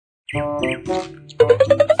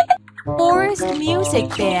Forest Music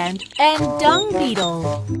Band and Dung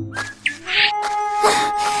Beetle.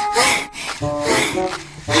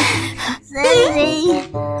 Cindy,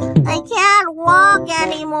 I can't walk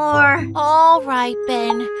anymore. All right,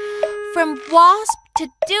 Ben. From wasp to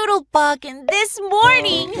doodlebug and this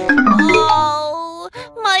morning. Oh,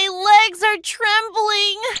 my legs are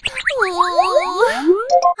trembling. Ooh.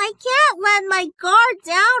 I can't let my guard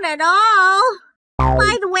down at all.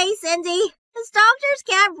 By the way, Cindy, is Doctor's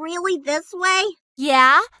Camp really this way?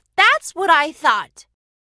 Yeah, that's what I thought.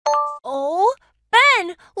 Oh,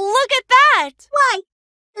 Ben, look at that. Why?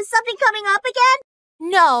 Is something coming up again?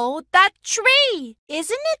 No, that tree.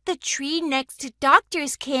 Isn't it the tree next to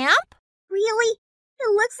Doctor's Camp? Really? It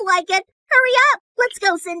looks like it. Hurry up. Let's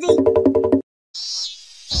go, Cindy.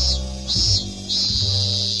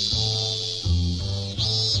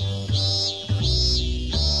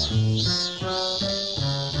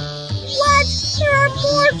 What? There are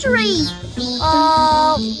more trees.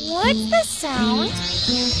 What's the sound?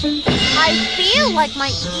 I feel like my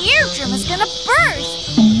eardrum is gonna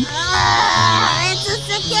burst. It's a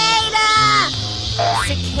cicada!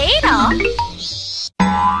 Cicada?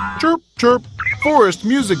 Chirp, chirp, Forest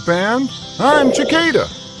Music Band. I'm Cicada.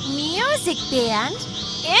 Music band?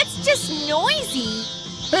 It's just noisy.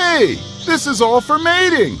 Hey, this is all for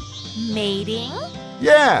mating. Mating?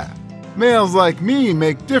 Yeah, males like me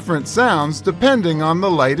make different sounds depending on the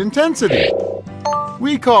light intensity.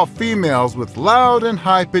 We call females with loud and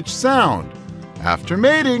high-pitched sound. After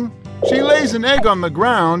mating, she lays an egg on the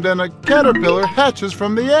ground and a caterpillar hatches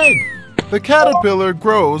from the egg. The caterpillar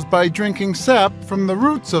grows by drinking sap from the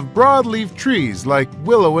roots of broadleaf trees like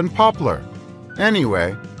willow and poplar.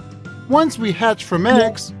 Anyway, once we hatch from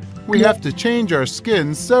eggs, we have to change our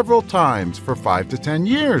skin several times for 5 to 10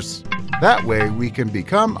 years. That way we can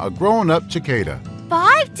become a grown-up cicada.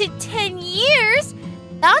 5 to 10 years?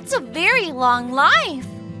 That's a very long life.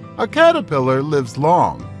 A caterpillar lives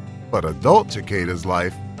long, but adult cicada's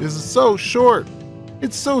life is so short.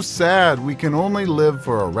 It's so sad we can only live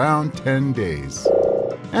for around 10 days.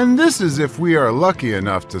 And this is if we are lucky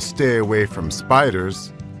enough to stay away from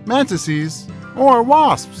spiders, mantises, or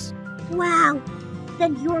wasps. Wow.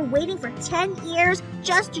 Then you were waiting for 10 years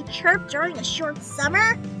just to chirp during a short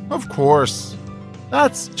summer? Of course.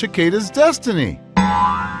 That's cicada's destiny.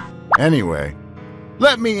 Anyway,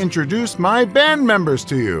 let me introduce my band members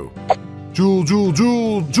to you. Jewel, jewel,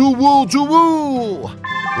 jewel, jewel, jewel.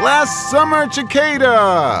 Last summer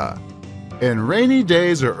cicada. In rainy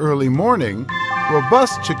days or early morning,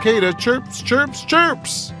 robust cicada chirps, chirps,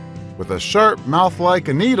 chirps. With a sharp mouth like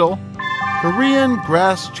a needle, Korean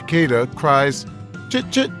grass cicada cries chit,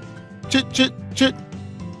 chit, chit, chit, chit.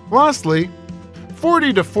 Lastly,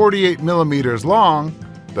 40 to 48 millimeters long,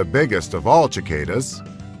 the biggest of all cicadas,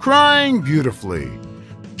 crying beautifully.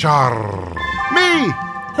 Char. Me,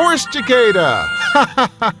 horse cicada.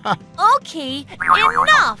 Okay,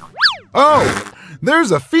 enough. Oh,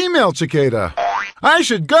 there's a female cicada. I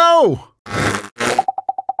should go. Bye,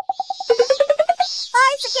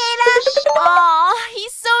 cicada! Aw,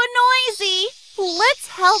 he's so noisy. Let's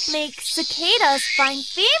help make cicadas find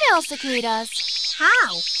female cicadas.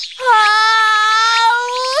 How?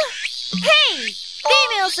 Oh! Hey!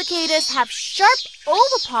 Female cicadas have sharp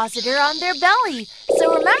ovipositor on their belly,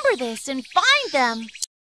 so remember this and find them.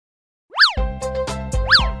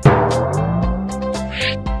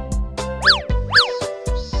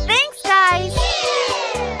 Thanks, guys.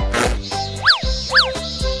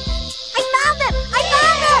 I found them! I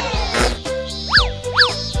found them!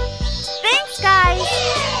 Thanks, guys.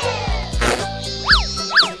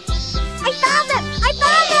 I found them! I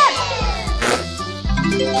found them!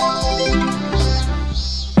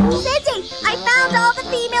 Cindy, I found all the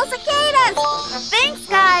female cicadas! Thanks,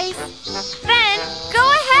 guys. Ben, go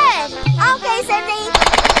ahead. Okay, Cindy.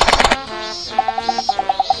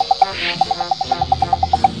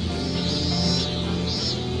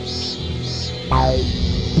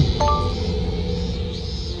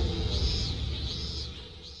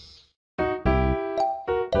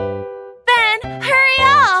 Ben, hurry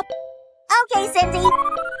up. Okay, Cindy.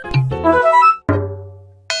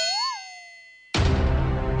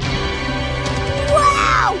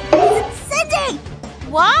 Wow! Cindy!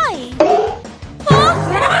 Why? Huh?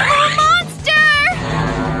 A monster!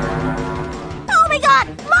 Oh my God!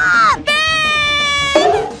 Mom!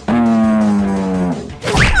 Ben!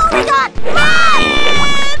 Oh my God! Mom!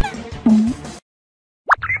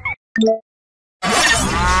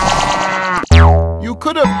 You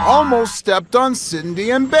could have almost stepped on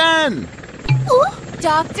Cindy and Ben.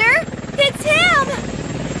 Doctor, it's him!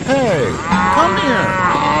 Hey, come here.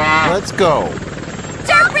 Let's go.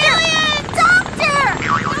 They're really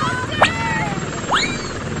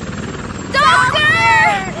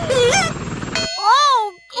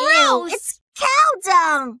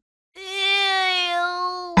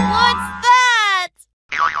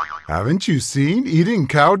Haven't you seen eating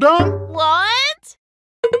cow dung? What?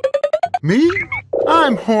 Me?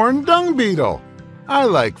 I'm horned dung beetle. I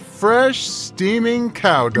like fresh, steaming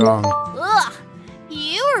cow dung. Ugh!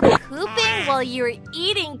 You were pooping while you were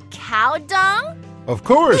eating cow dung? Of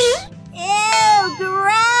course. Ew,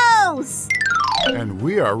 gross! And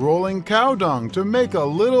we are rolling cow dung to make a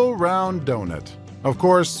little round donut. Of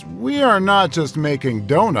course, we are not just making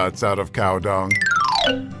donuts out of cow dung.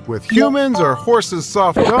 With humans or horses'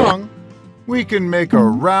 soft dung, we can make a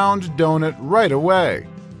round donut right away.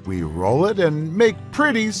 We roll it and make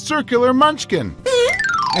pretty circular munchkin.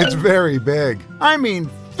 It's very big. I mean,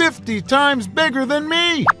 50 times bigger than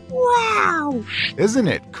me. Wow! Isn't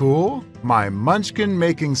it cool, my munchkin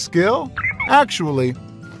making skill? Actually,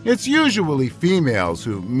 it's usually females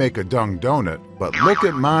who make a dung donut, but look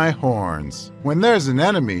at my horns. When there's an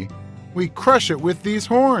enemy, we crush it with these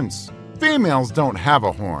horns. Females don't have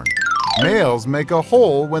a horn. Males make a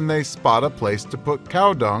hole when they spot a place to put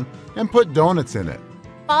cow dung and put donuts in it.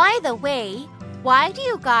 By the way, why do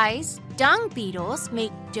you guys, dung beetles,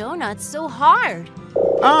 make donuts so hard?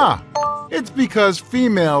 Ah, it's because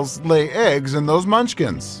females lay eggs in those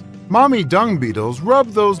munchkins. Mommy dung beetles rub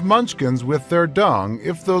those munchkins with their dung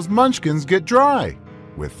if those munchkins get dry.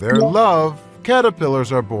 With their love,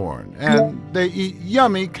 caterpillars are born, and they eat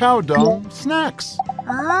yummy cow dung snacks.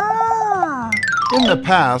 Ah! In the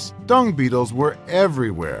past, dung beetles were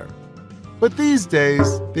everywhere. But these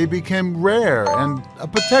days, they became rare and a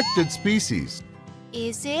protected species.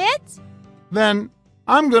 Is it? Then,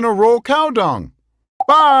 I'm gonna roll cow dung.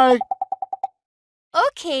 Bye!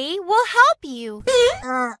 Okay, we'll help you.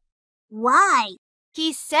 Why?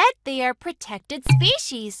 He said they are protected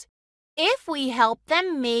species. If we help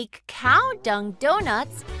them make cow dung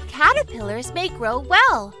donuts, caterpillars may grow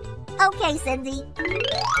well. Okay, Cindy.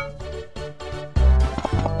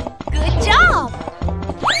 Good job!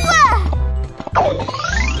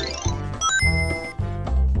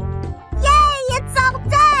 Yay, it's all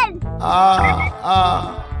done!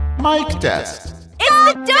 Mic test. It's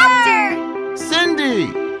the doctor!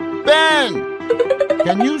 Cindy! Ben!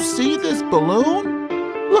 Can you see this balloon?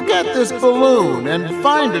 Look at this balloon and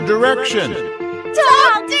find a direction.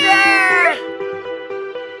 Doctor!